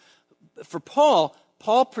 5. For Paul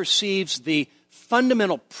perceives the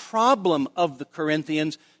fundamental problem of the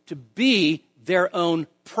Corinthians to be their own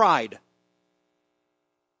pride.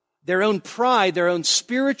 Their own pride, their own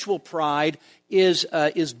spiritual pride is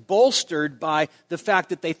bolstered by the fact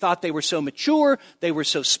that they thought they were so mature, they were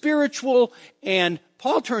so spiritual, and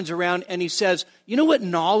Paul turns around and he says, you know what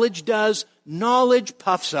knowledge does? Knowledge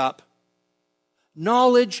puffs up.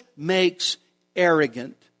 Knowledge makes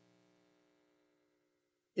arrogant.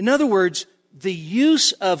 In other words, the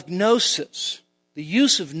use of gnosis, the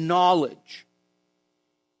use of knowledge,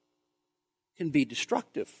 can be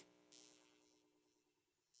destructive.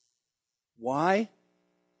 Why?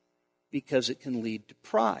 Because it can lead to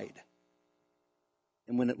pride.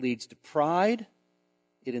 And when it leads to pride,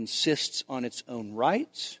 it insists on its own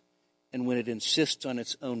rights. And when it insists on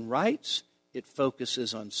its own rights, it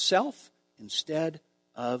focuses on self instead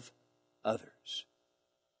of others.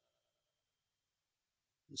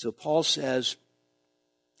 And so Paul says,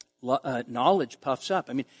 knowledge puffs up.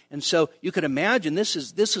 And so you could imagine this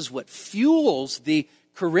is what fuels the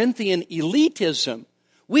Corinthian elitism.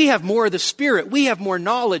 We have more of the Spirit. We have more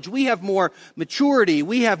knowledge. We have more maturity.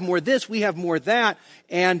 We have more this. We have more that.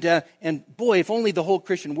 And boy, if only the whole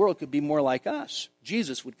Christian world could be more like us,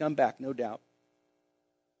 Jesus would come back, no doubt.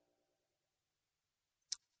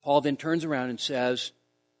 Paul then turns around and says,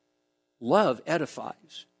 love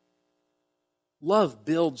edifies. Love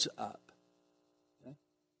builds up. Okay?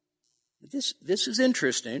 This is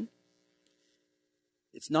interesting.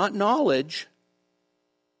 It's not knowledge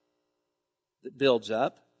that builds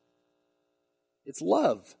up. It's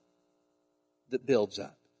love that builds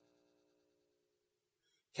up.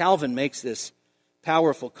 Calvin makes this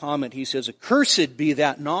powerful comment. He says, accursed be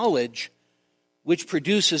that knowledge which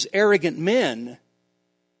produces arrogant men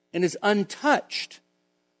and is untouched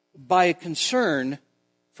by a concern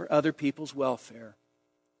for other people's welfare.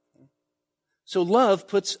 So love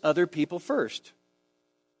puts other people first.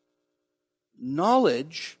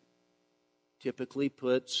 Knowledge typically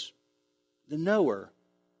puts the knower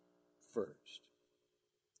first.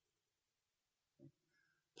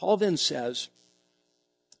 Paul then says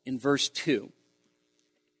in verse 2,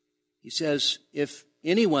 he says, if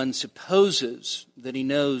anyone supposes that he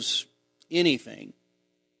knows anything,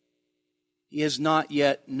 he has not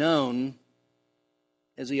yet known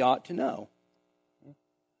as he ought to know.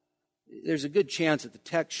 There's a good chance that the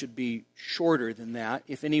text should be shorter than that.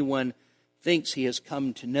 If anyone thinks he has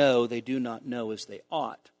come to know, they do not know as they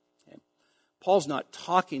ought. Okay? Paul's not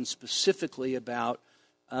talking specifically about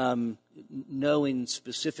knowing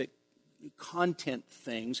specific content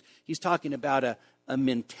things. He's talking about a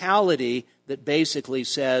mentality that basically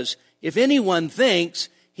says, if anyone thinks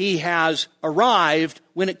he has arrived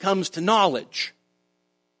when it comes to knowledge.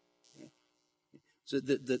 So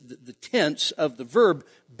the tense of the verb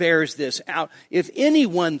bears this out. If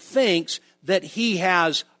anyone thinks that he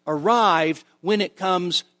has arrived when it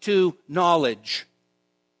comes to knowledge.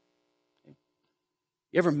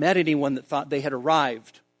 You ever met anyone that thought they had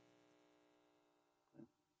arrived?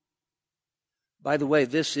 By the way,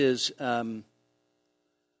 this is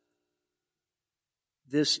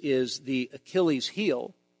the Achilles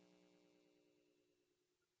heel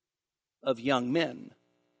of young men.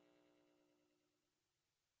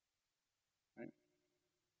 Right?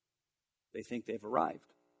 They think they've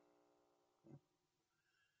arrived.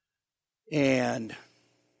 And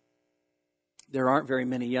there aren't very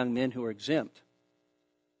many young men who are exempt.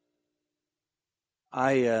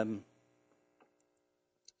 I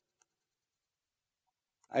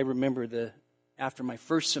remember after my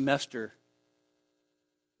first semester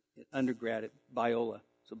at undergrad at Biola,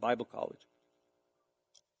 so Bible college.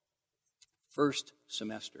 First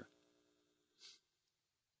semester.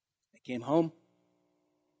 I came home,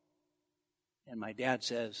 and my dad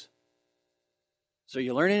says, "So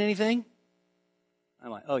you learning anything?"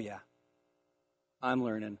 I'm like, "Oh yeah, I'm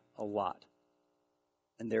learning a lot.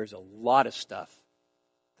 And there's a lot of stuff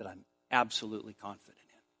that I'm absolutely confident in."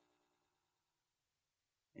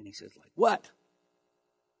 And he says, like, what?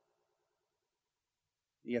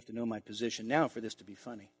 You have to know my position now for this to be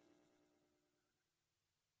funny.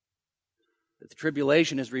 That the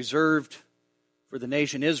tribulation is reserved for the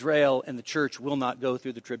nation Israel, and the church will not go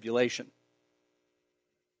through the tribulation.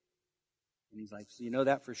 And he's like, so you know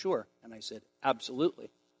that for sure? And I said, absolutely.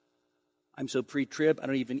 I'm so pre-trib, I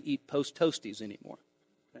don't even eat post-toasties anymore.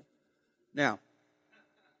 Okay? Now,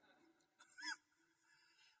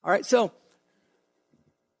 all right, so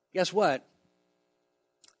guess what?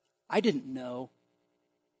 I didn't know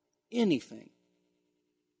anything.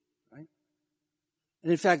 Right?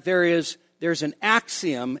 And in fact, there's an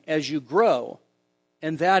axiom as you grow,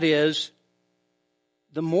 and that is,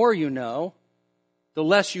 the more you know, the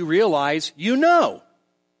less you realize you know.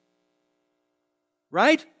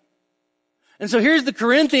 Right? And so here's the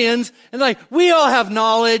Corinthians, and like, we all have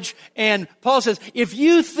knowledge, and Paul says, if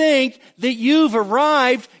you think that you've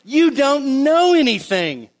arrived, you don't know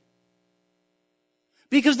anything.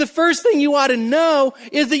 Because the first thing you ought to know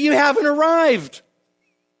is that you haven't arrived.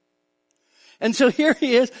 And so here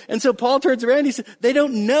he is, and so Paul turns around and he says, they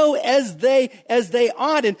don't know as they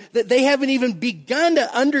ought, and that they haven't even begun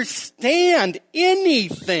to understand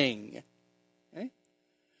anything. Okay?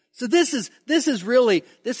 So this is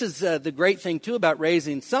the great thing too about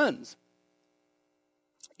raising sons,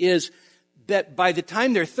 is that by the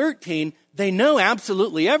time they're 13, they know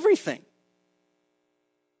absolutely everything.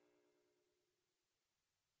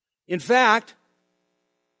 In fact,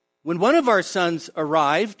 when one of our sons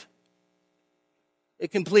arrived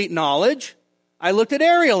at complete knowledge, I looked at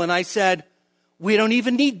Ariel and I said, we don't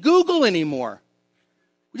even need Google anymore.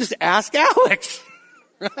 We just ask Alex,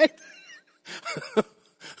 right?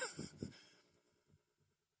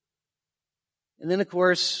 And then, of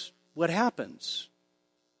course, what happens?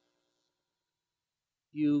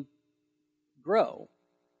 You grow.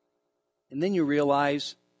 And then you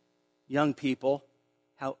realize, young people,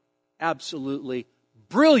 how absolutely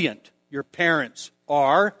brilliant your parents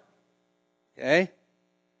are. Okay?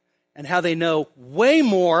 And how they know way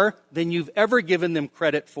more than you've ever given them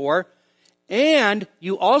credit for. And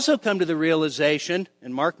you also come to the realization,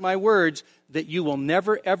 and mark my words, that you will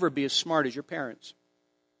never, ever be as smart as your parents.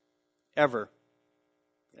 Ever.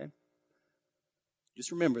 Okay?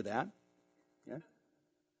 Just remember that. Okay?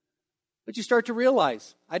 But you start to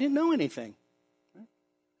realize, I didn't know anything. Okay?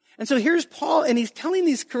 And so here's Paul, and he's telling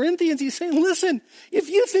these Corinthians, he's saying, listen, if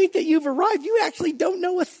you think that you've arrived, you actually don't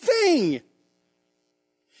know a thing.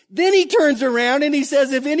 Then he turns around and he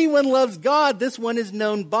says, if anyone loves God, this one is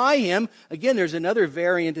known by him. Again, there's another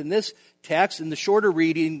variant in this text, and the shorter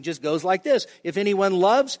reading just goes like this. If anyone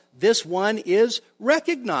loves, this one is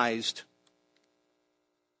recognized.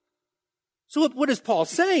 So what is Paul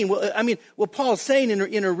saying? Well, Paul's saying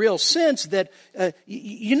in a real sense that,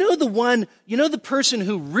 the person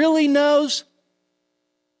who really knows?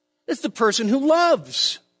 It's the person who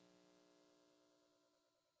loves.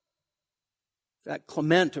 In fact,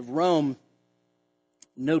 Clement of Rome,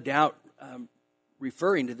 no doubt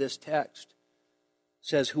referring to this text,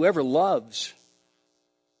 says, whoever loves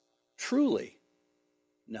truly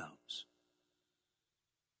knows.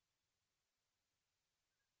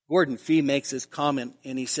 Gordon Fee makes this comment,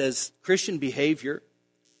 and he says, Christian behavior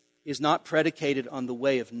is not predicated on the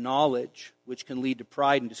way of knowledge, which can lead to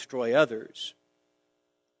pride and destroy others,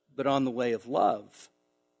 but on the way of love,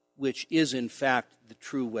 which is in fact the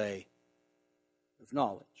true way of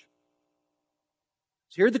knowledge.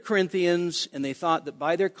 So here are the Corinthians, and they thought that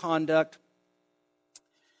by their conduct,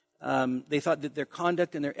 their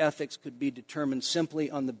conduct and their ethics could be determined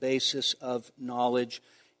simply on the basis of knowledge,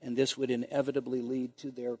 and this would inevitably lead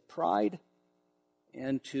to their pride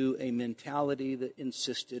and to a mentality that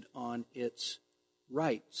insisted on its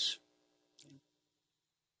rights.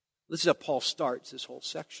 This is how Paul starts this whole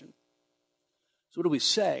section. So what do we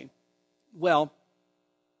say? Well,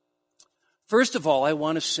 first of all, I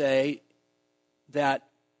want to say that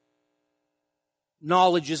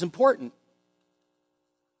knowledge is important.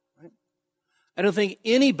 Right? I don't think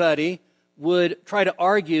anybody would try to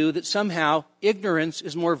argue that somehow ignorance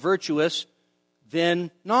is more virtuous than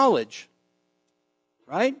knowledge.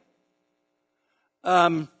 Right?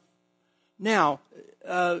 There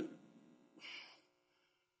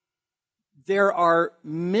are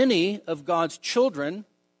many of God's children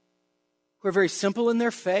who are very simple in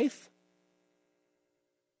their faith,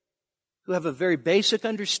 who have a very basic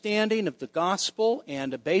understanding of the gospel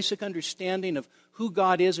and a basic understanding of who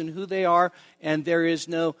God is and who they are, and there is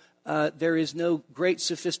no great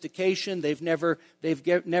sophistication. They've never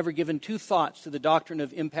given two thoughts to the doctrine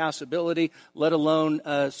of impassibility, let alone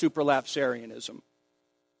supralapsarianism.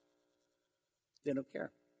 They don't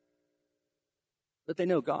care. but they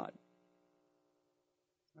know God.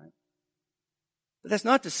 Right? But that's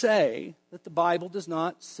not to say that the Bible does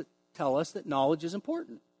not tell us that knowledge is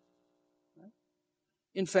important. Right?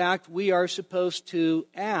 In fact, we are supposed to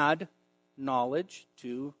add knowledge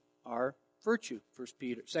to our virtue. 2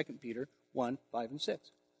 Peter 1, 5, and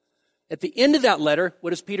 6. At the end of that letter, what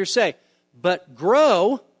does Peter say? But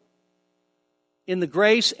grow in the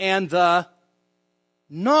grace and the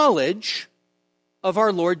knowledge of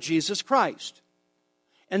our Lord Jesus Christ.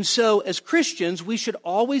 And so, as Christians, we should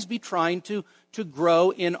always be trying to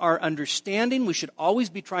grow in our understanding. We should always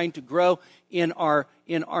be trying to grow in our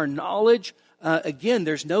knowledge. Again,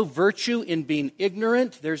 there's no virtue in being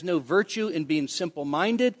ignorant. There's no virtue in being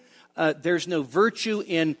simple-minded. There's no virtue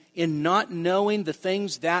in not knowing the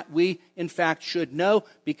things that we, in fact, should know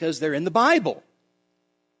because they're in the Bible.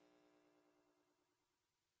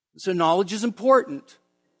 So knowledge is important.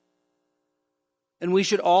 And we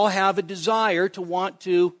should all have a desire to want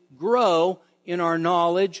to grow in our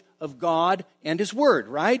knowledge of God and His Word,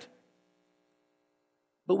 right?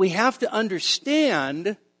 But we have to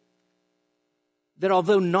understand that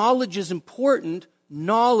although knowledge is important,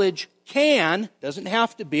 knowledge can, doesn't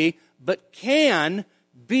have to be, but can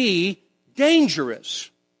be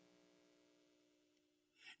dangerous.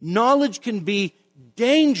 Knowledge can be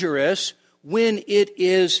dangerous when it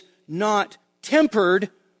is not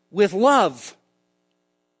tempered with love.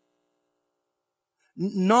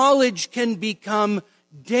 Knowledge can become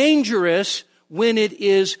dangerous when it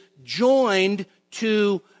is joined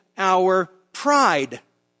to our pride.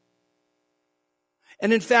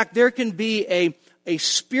 And in fact, there can be a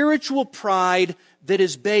spiritual pride that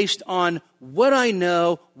is based on what I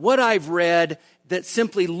know, what I've read, that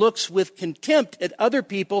simply looks with contempt at other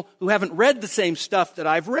people who haven't read the same stuff that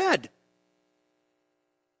I've read.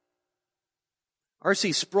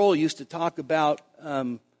 R.C. Sproul used to talk about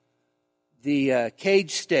the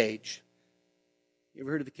cage stage. You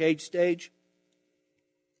ever heard of the cage stage?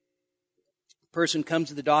 A person comes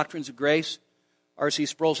to the doctrines of grace. R.C.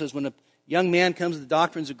 Sproul says when a young man comes to the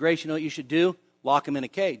doctrines of grace, you know what you should do? Lock him in a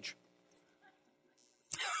cage.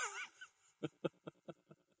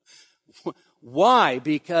 Why?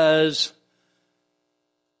 Because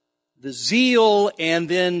the zeal and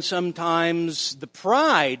then sometimes the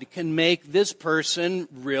pride can make this person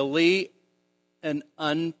really an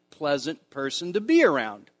unpleasant person to be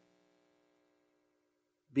around.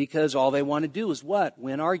 Because all they want to do is what?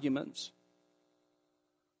 Win arguments.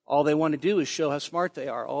 All they want to do is show how smart they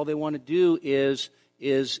are. All they want to do is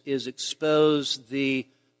expose the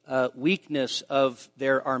weakness of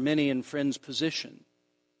their Arminian friend's position.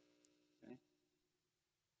 Okay?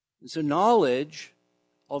 And so knowledge,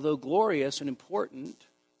 although glorious and important,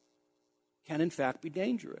 can in fact be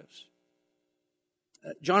dangerous.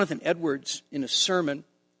 Jonathan Edwards, in a sermon,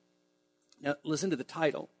 now listen to the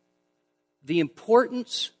title, The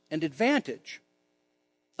Importance and Advantage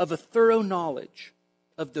of a Thorough Knowledge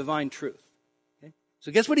of Divine Truth. Okay?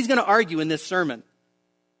 So guess what he's going to argue in this sermon?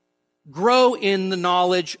 Grow in the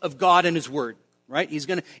knowledge of God and His Word, right? He's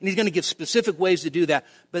going to give specific ways to do that.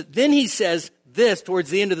 But then he says this towards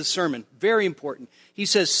the end of the sermon, very important. He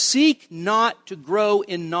says, seek not to grow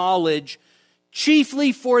in knowledge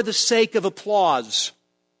chiefly for the sake of applause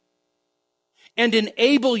and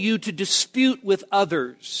enable you to dispute with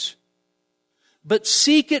others, but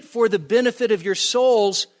seek it for the benefit of your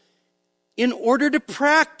souls in order to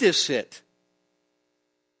practice it.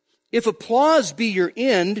 If applause be your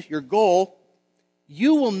end, your goal,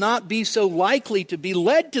 you will not be so likely to be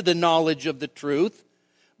led to the knowledge of the truth,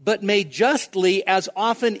 but may justly, as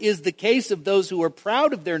often is the case of those who are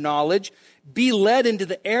proud of their knowledge, be led into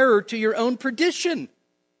the error to your own perdition.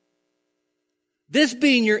 This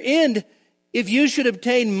being your end, if you should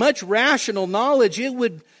obtain much rational knowledge, it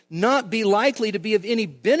would not be likely to be of any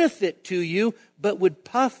benefit to you, but would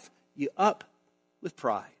puff you up with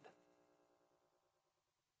pride.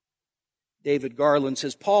 David Garland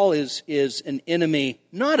says, Paul is an enemy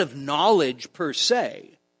not of knowledge per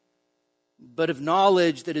se, but of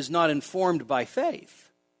knowledge that is not informed by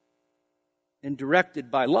faith and directed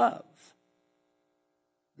by love,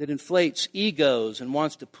 that inflates egos and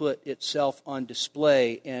wants to put itself on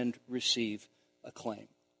display and receive acclaim.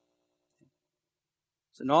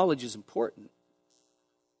 So knowledge is important.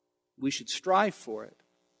 We should strive for it.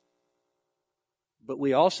 But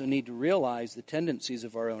we also need to realize the tendencies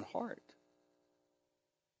of our own heart.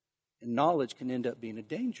 And knowledge can end up being a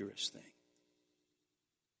dangerous thing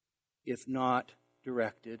if not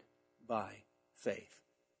directed by faith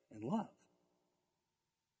and love.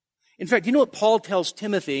 In fact, you know what Paul tells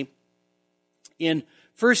Timothy in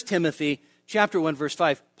 1 Timothy chapter 1, verse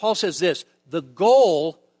 5? Paul says this, the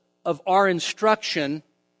goal of our instruction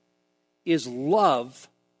is love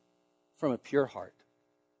from a pure heart.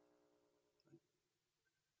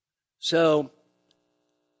 So,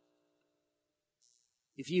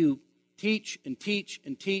 if you teach and teach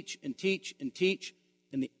and teach and teach and teach,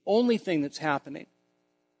 and the only thing that's happening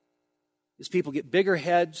is people get bigger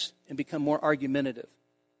heads and become more argumentative,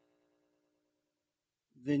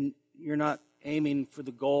 then you're not aiming for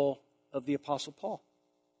the goal of the Apostle Paul.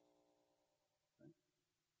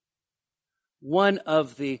 One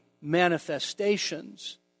of the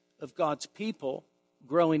manifestations of God's people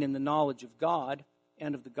growing in the knowledge of God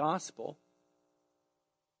and of the gospel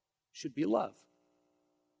should be love.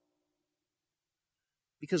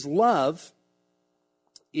 Because love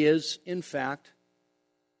is, in fact,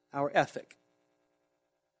 our ethic.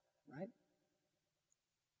 Right?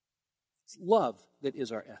 It's love that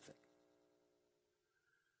is our ethic.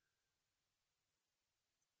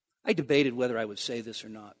 I debated whether I would say this or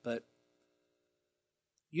not, but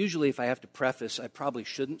usually if I have to preface, I probably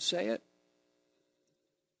shouldn't say it.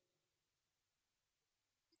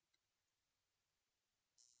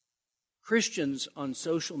 Christians on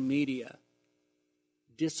social media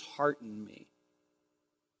dishearten me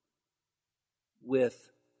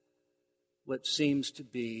with what seems to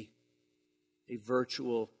be a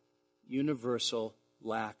virtual, universal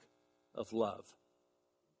lack of love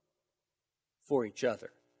for each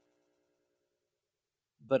other,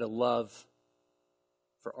 but a love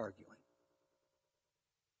for arguing.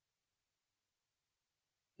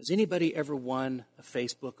 Has anybody ever won a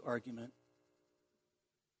Facebook argument?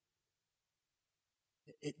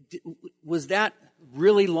 Was that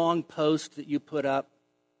really long post that you put up,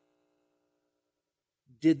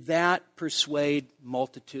 did that persuade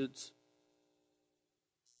multitudes?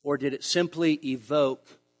 Or did it simply evoke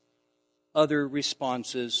other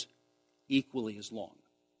responses equally as long,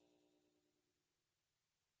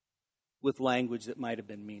 with language that might have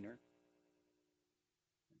been meaner?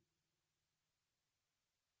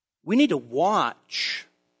 We need to watch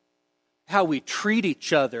how we treat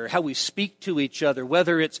each other, how we speak to each other,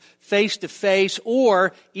 whether it's face-to-face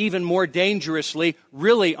or, even more dangerously,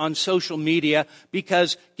 really on social media,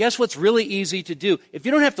 because guess what's really easy to do? If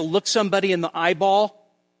you don't have to look somebody in the eyeball,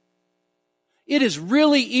 it is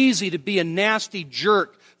really easy to be a nasty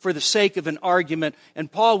jerk for the sake of an argument. And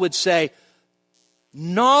Paul would say,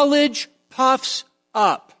 knowledge puffs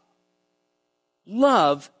up.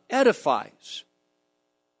 Love edifies.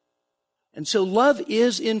 And so love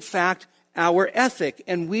is, in fact, our ethic,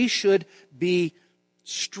 and we should be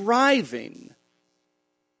striving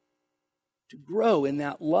to grow in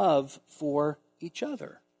that love for each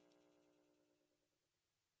other.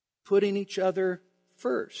 Putting each other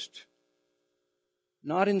first.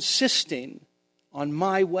 Not insisting on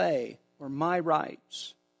my way or my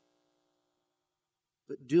rights,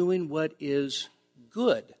 but doing what is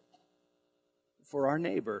good for our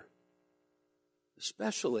neighbor,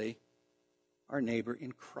 especially our neighbor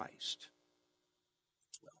in Christ.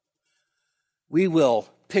 We will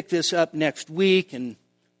pick this up next week, and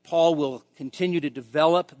Paul will continue to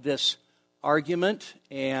develop this argument,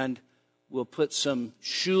 and we'll put some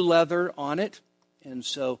shoe leather on it. And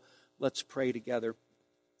so let's pray together.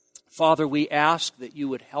 Father, we ask that you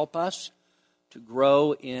would help us to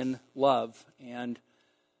grow in love. And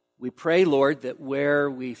we pray, Lord, that where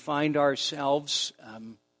we find ourselves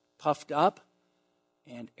puffed up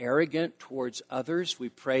and arrogant towards others, we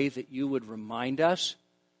pray that you would remind us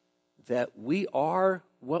that we are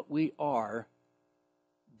what we are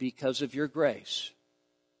because of your grace.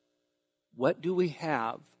 What do we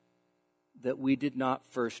have that we did not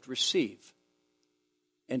first receive?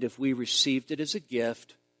 And if we received it as a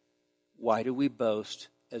gift, why do we boast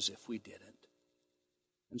as if we didn't?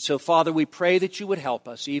 And so, Father, we pray that you would help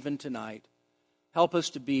us even tonight. Help us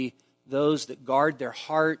to be those that guard their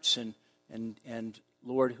hearts and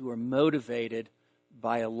Lord, who are motivated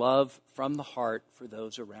by a love from the heart for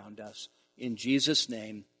those around us. In Jesus'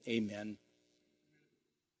 name, amen.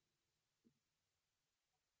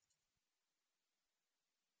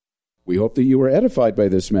 We hope that you were edified by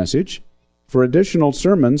this message. For additional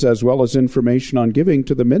sermons as well as information on giving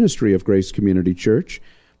to the ministry of Grace Community Church,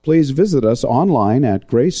 please visit us online at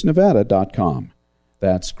gracenevada.com.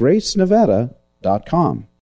 That's gracenevada.com.